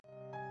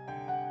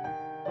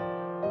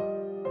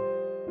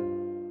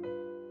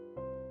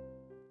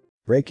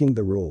Breaking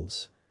the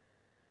rules.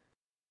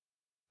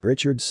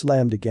 Richard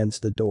slammed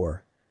against the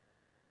door.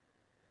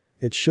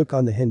 It shook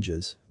on the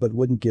hinges, but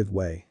wouldn't give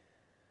way.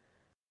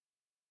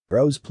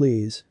 "Rose,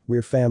 please,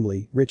 we're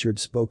family," Richard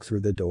spoke through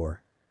the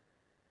door.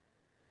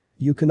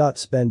 "You cannot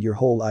spend your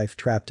whole life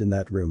trapped in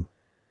that room."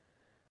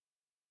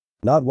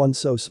 "Not one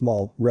so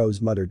small,"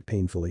 Rose muttered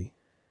painfully.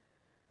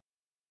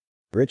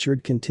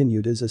 Richard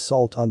continued his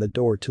assault on the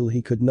door till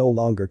he could no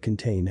longer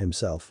contain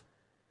himself.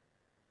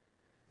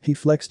 He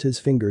flexed his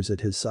fingers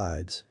at his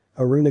sides.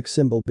 A runic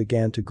symbol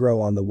began to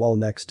grow on the wall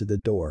next to the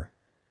door.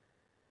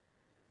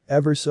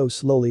 Ever so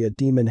slowly a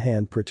demon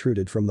hand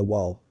protruded from the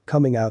wall,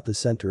 coming out the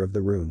center of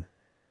the rune.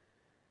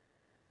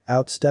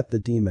 Out stepped the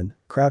demon,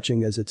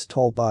 crouching as its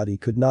tall body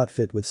could not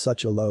fit with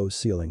such a low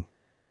ceiling.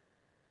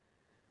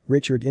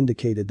 Richard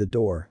indicated the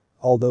door,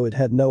 although it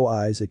had no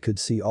eyes it could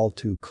see all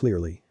too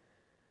clearly.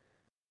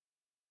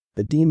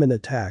 The demon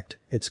attacked,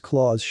 its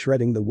claws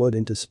shredding the wood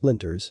into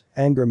splinters,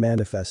 anger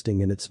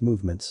manifesting in its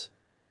movements.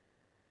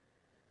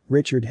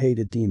 Richard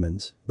hated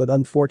demons, but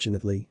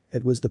unfortunately,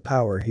 it was the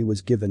power he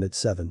was given at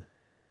 7.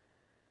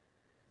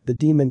 The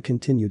demon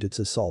continued its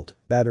assault,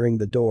 battering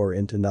the door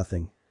into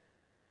nothing.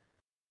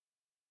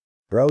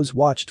 Rose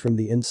watched from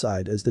the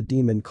inside as the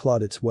demon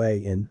clawed its way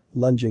in,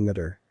 lunging at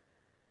her.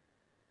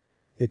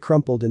 It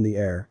crumpled in the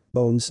air,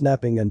 bones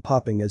snapping and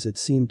popping as it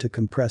seemed to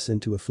compress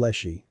into a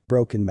fleshy,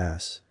 broken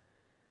mass.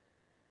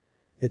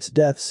 Its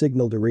death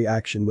signaled a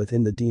reaction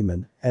within the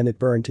demon, and it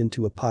burnt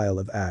into a pile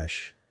of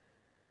ash.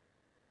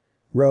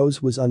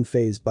 Rose was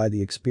unfazed by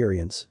the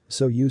experience,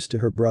 so used to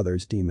her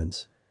brother's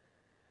demons.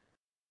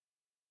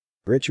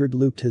 Richard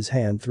looped his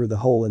hand through the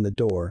hole in the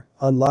door,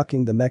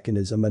 unlocking the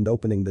mechanism and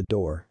opening the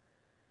door.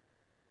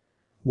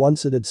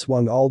 Once it had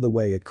swung all the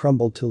way, it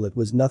crumbled till it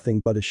was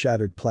nothing but a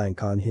shattered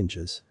plank on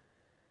hinges.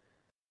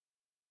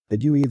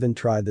 "Did you even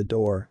try the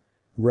door?"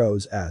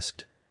 Rose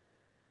asked.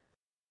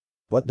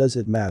 "What does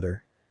it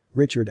matter?"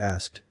 Richard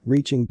asked,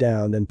 reaching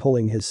down and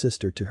pulling his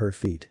sister to her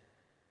feet.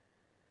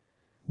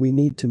 "We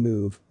need to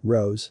move,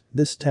 Rose,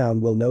 this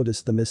town will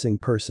notice the missing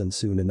person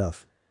soon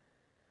enough."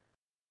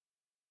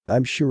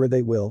 "I'm sure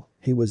they will,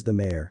 he was the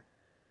mayor."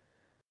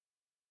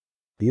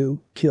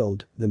 "You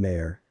killed the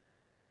mayor."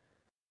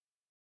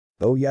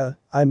 "Oh yeah,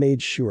 I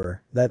made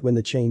sure that when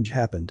the change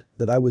happened,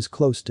 that I was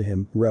close to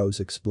him," Rose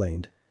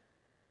explained.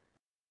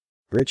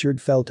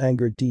 Richard felt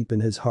anger deep in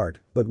his heart,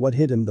 but what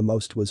hit him the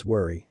most was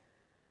worry.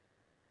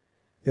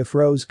 If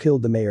Rose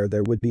killed the mayor,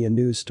 there would be a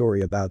news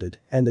story about it,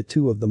 and the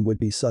two of them would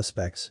be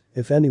suspects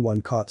if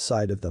anyone caught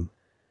sight of them.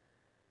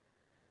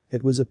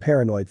 It was a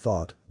paranoid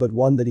thought, but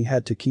one that he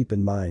had to keep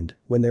in mind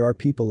when there are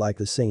people like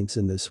the saints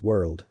in this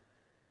world.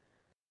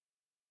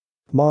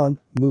 "Come on,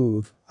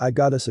 move, I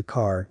got us a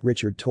car,"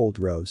 Richard told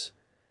Rose.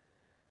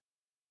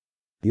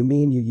 "You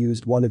mean you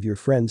used one of your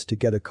friends to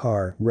get a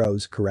car?"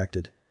 Rose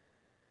corrected.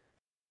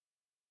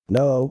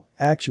 "No,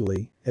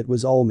 actually, it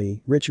was all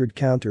me," Richard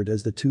countered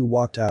as the two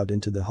walked out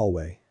into the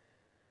hallway.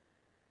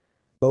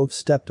 Both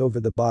stepped over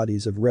the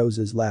bodies of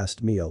Rose's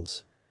last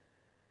meals.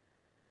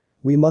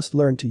 "We must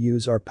learn to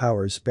use our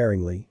powers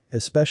sparingly,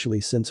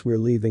 especially since we're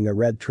leaving a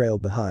red trail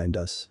behind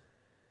us."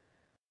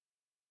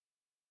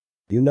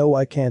 "You know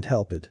I can't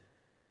help it.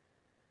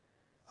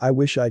 I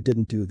wish I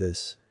didn't do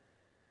this."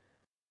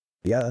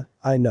 "Yeah,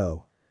 I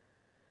know."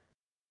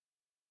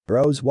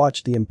 Rose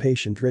watched the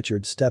impatient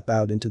Richard step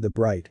out into the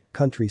bright,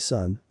 country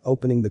sun,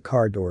 opening the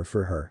car door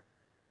for her.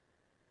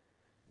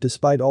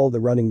 Despite all the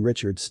running,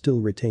 Richard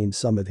still retained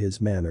some of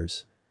his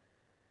manners.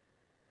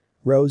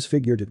 Rose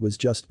figured it was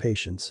just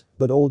patience,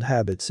 but old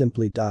habits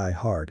simply die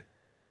hard.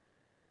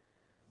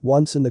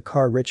 Once in the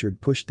car, Richard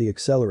pushed the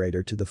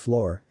accelerator to the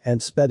floor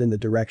and sped in the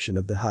direction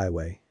of the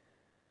highway.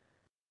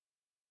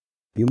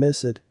 "You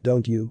miss it,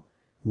 don't you?"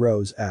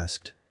 Rose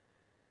asked.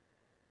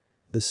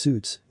 "The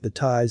suits, the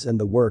ties and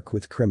the work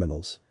with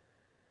criminals."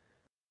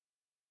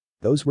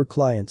 "Those were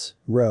clients,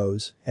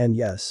 Rose, and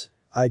yes,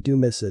 I do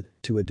miss it,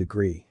 to a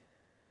degree."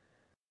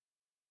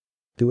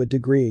 "To a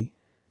degree?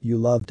 You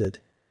loved it?"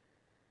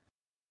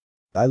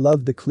 "I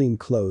loved the clean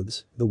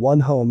clothes, the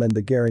one home and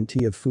the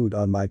guarantee of food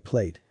on my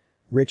plate,"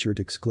 Richard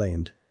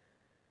exclaimed.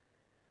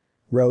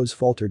 Rose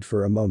faltered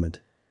for a moment.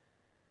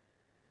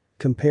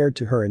 Compared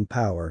to her in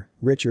power,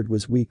 Richard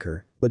was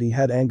weaker, but he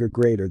had anger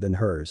greater than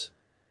hers.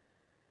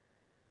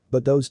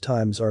 But those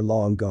times are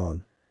long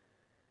gone.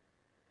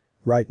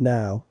 Right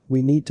now,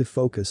 we need to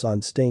focus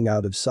on staying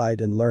out of sight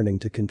and learning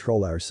to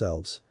control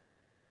ourselves.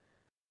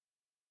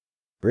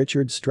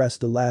 Richard stressed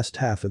the last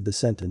half of the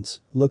sentence,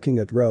 looking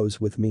at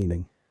Rose with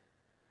meaning.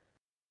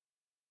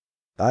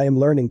 "I am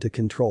learning to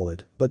control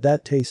it, but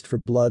that taste for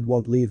blood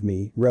won't leave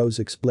me," Rose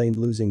explained,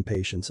 losing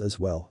patience as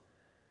well.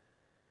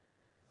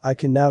 "I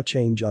can now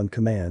change on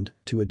command,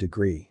 to a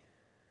degree."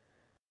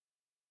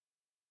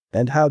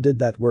 "And how did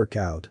that work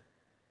out?"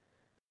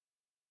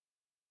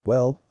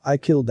 "Well, I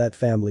killed that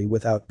family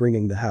without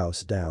bringing the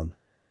house down."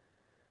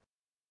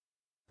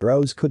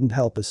 Rose couldn't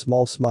help a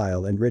small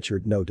smile, and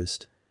Richard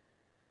noticed.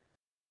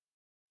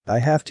 "I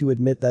have to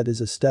admit that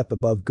is a step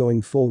above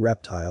going full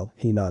reptile,"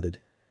 he nodded.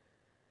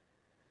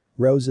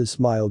 Rose's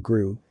smile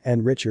grew,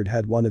 and Richard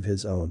had one of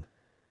his own.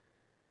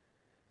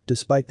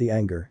 Despite the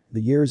anger,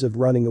 the years of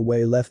running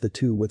away left the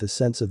two with a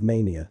sense of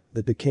mania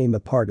that became a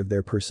part of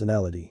their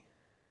personality.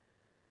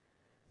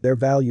 Their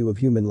value of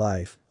human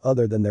life,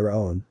 other than their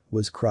own,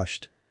 was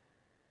crushed.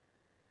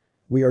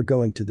 "We are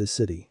going to the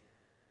city.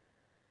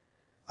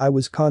 I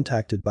was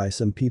contacted by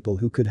some people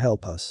who could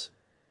help us."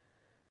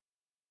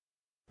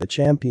 "A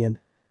champion?"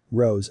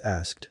 Rose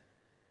asked.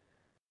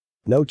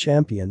 "No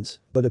champions,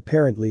 but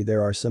apparently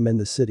there are some in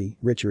the city,"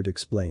 Richard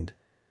explained.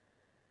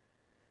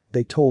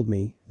 "They told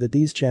me that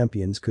these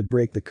champions could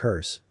break the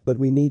curse, but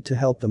we need to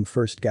help them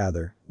first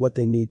gather what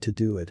they need to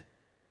do it."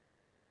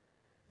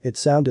 It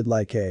sounded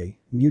like a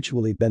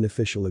mutually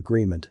beneficial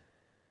agreement.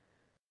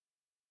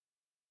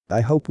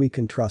 "I hope we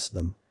can trust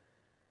them.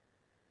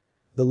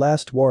 The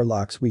last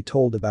warlocks we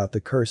told about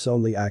the curse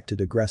only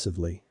acted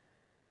aggressively.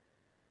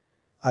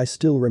 I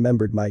still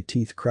remembered my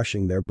teeth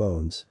crushing their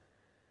bones.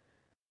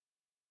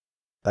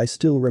 I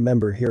still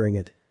remember hearing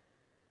it."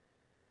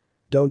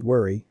 "Don't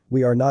worry,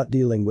 we are not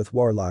dealing with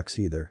warlocks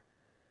either."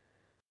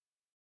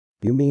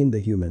 "You mean the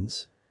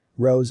humans?"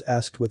 Rose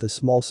asked with a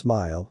small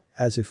smile,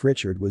 as if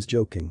Richard was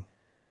joking.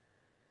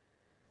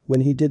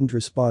 When he didn't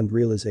respond,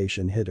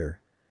 realization hit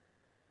her.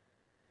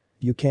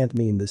 "You can't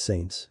mean the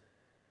saints."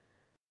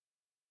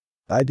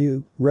 "I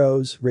do,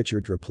 Rose,"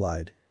 Richard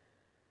replied.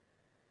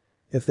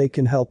 "If they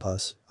can help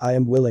us, I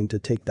am willing to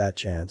take that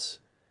chance."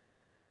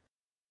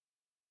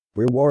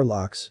 "We're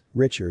warlocks,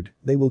 Richard,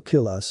 they will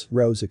kill us,"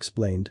 Rose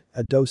explained,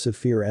 a dose of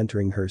fear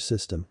entering her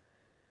system.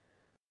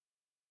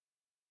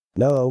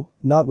 "No,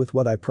 not with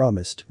what I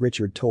promised,"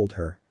 Richard told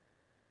her.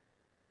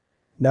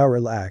 "Now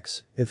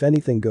relax, if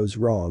anything goes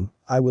wrong,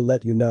 I will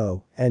let you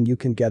know, and you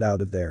can get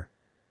out of there."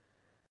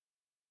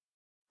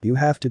 "You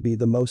have to be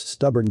the most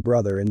stubborn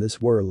brother in this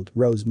world,"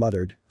 Rose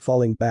muttered,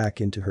 falling back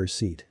into her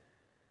seat.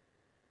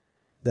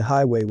 The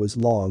highway was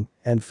long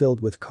and filled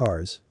with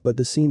cars, but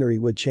the scenery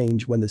would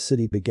change when the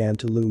city began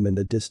to loom in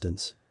the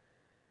distance.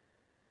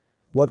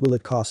 "What will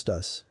it cost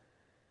us?"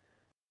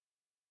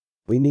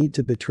 "We need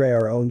to betray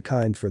our own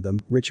kind for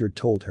them," Richard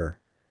told her.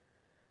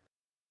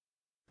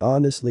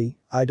 "Honestly,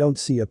 I don't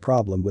see a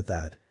problem with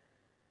that.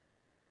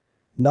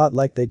 Not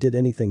like they did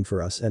anything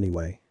for us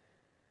anyway."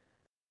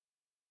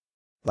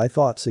 "My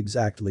thoughts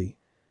exactly,"